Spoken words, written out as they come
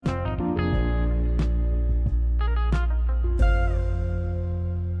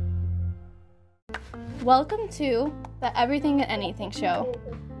Welcome to the Everything and Anything Show.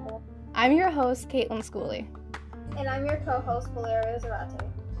 I'm your host, Caitlin Schooley. And I'm your co-host, Valeria Zarate.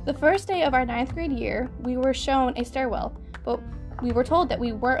 The first day of our 9th grade year, we were shown a stairwell, but we were told that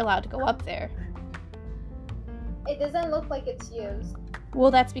we weren't allowed to go up there. It doesn't look like it's used.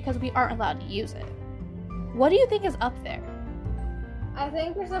 Well, that's because we aren't allowed to use it. What do you think is up there? I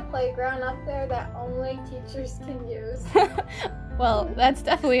think there's a playground up there that only teachers can use. Well, that's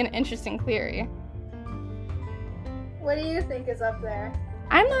definitely an interesting theory. What do you think is up there?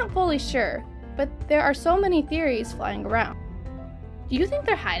 I'm not fully sure, but there are so many theories flying around. Do you think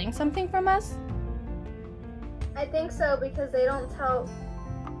they're hiding something from us? I think so, because they don't tell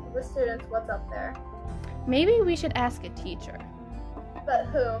the students what's up there. Maybe we should ask a teacher. But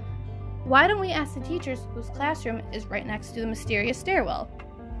who? Why don't we ask the teachers whose classroom is right next to the Mysterious Stairwell?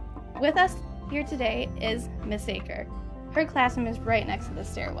 With us here today is Miss Zaker. Her classroom is right next to the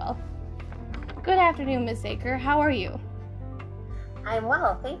stairwell. Good afternoon, Miss Zaker. How are you? I'm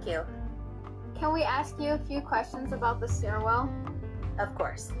well, thank you. Can we ask you a few questions about the stairwell? Of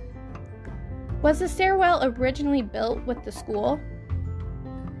course. Was the stairwell originally built with the school?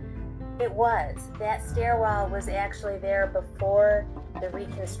 It was. That stairwell was actually there before the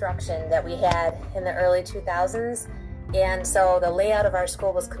reconstruction that we had in the early 2000s, and so the layout of our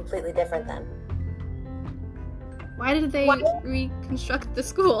school was completely different then. Why did they reconstruct the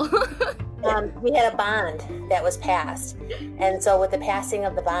school? We had a bond that was passed, and so with the passing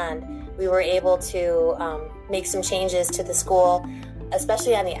of the bond, we were able to make some changes to the school,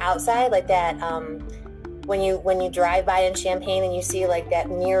 especially on the outside, like that. When you drive by in Champaign and you see like that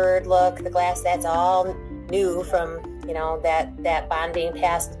mirrored look, the glass, that's all new from that bond being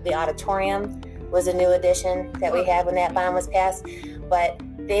passed. The auditorium was a new addition that we had when that bond was passed, but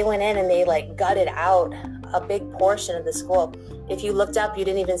they went in and they like gutted out a big portion of the school. If you looked up, you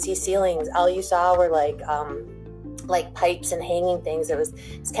didn't even see ceilings. All you saw were like pipes and hanging things.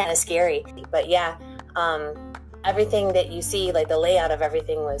 It's kind of scary, but yeah, everything that you see, like the layout of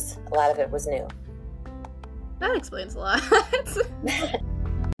everything, a lot of it was new. That explains a lot.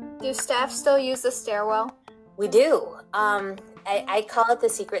 Do staff still use the stairwell? We do. I call it the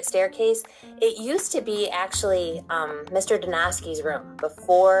secret staircase. It used to be actually Mr. Donoski's room.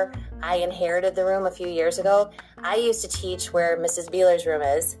 Before I inherited the room a few years ago, I used to teach where Mrs. Beeler's room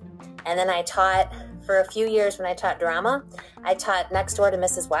is. And then I taught for a few years when I taught drama. I taught next door to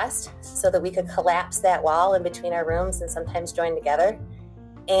Mrs. West so that we could collapse that wall in between our rooms and sometimes join together.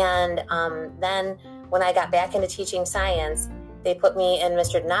 And then when I got back into teaching science, they put me in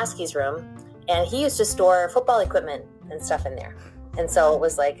Mr. Donoski's room, and he used to store football equipment and stuff in there. And so it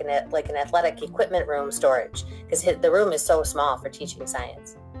was like an athletic equipment room storage, because the room is so small for teaching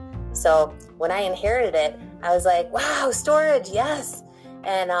science. So when I inherited it, I was like, wow, storage, yes.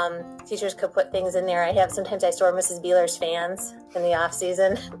 And teachers could put things in there. Sometimes I store Mrs. Beeler's fans in the off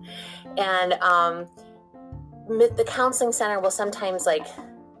season. And the counseling center will sometimes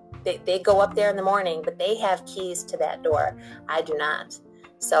they go up there in the morning, but they have keys to that door. I do not.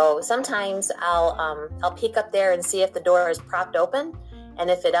 So sometimes I'll peek up there and see if the door is propped open. And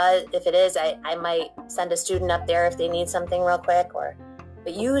if it is, I might send a student up there if they need something real quick.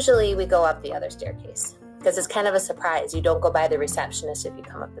 But usually we go up the other staircase because it's kind of a surprise. You don't go by the receptionist if you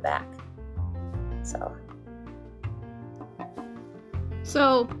come up the back.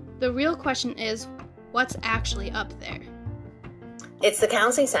 So the real question is, what's actually up there? It's the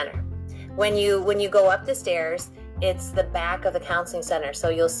counseling center. When you go up the stairs, it's the back of the counseling center. So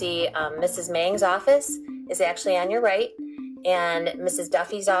you'll see Mrs. Mang's office is actually on your right, and Mrs.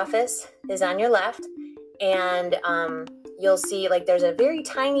 Duffy's office is on your left. And you'll see there's a very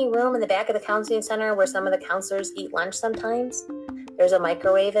tiny room in the back of the counseling center where some of the counselors eat lunch sometimes. There's a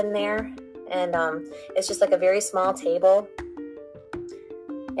microwave in there, and it's just like a very small table.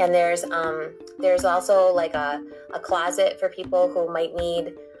 And there's also like a closet for people who might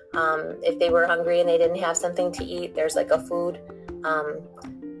need, if they were hungry and they didn't have something to eat. There's like a food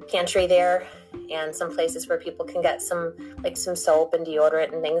pantry there, and some places where people can get some soap and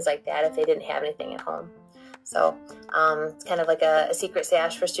deodorant and things like that if they didn't have anything at home. So it's kind of like a secret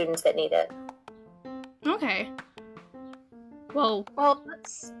stash for students that need it. Okay. Well,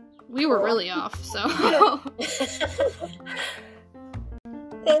 we cool. were really off, so.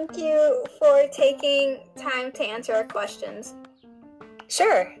 Thank you for taking time to answer our questions.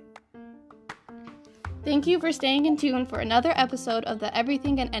 Sure. Thank you for staying in tune for another episode of the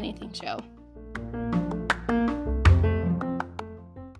Everything and Anything Show.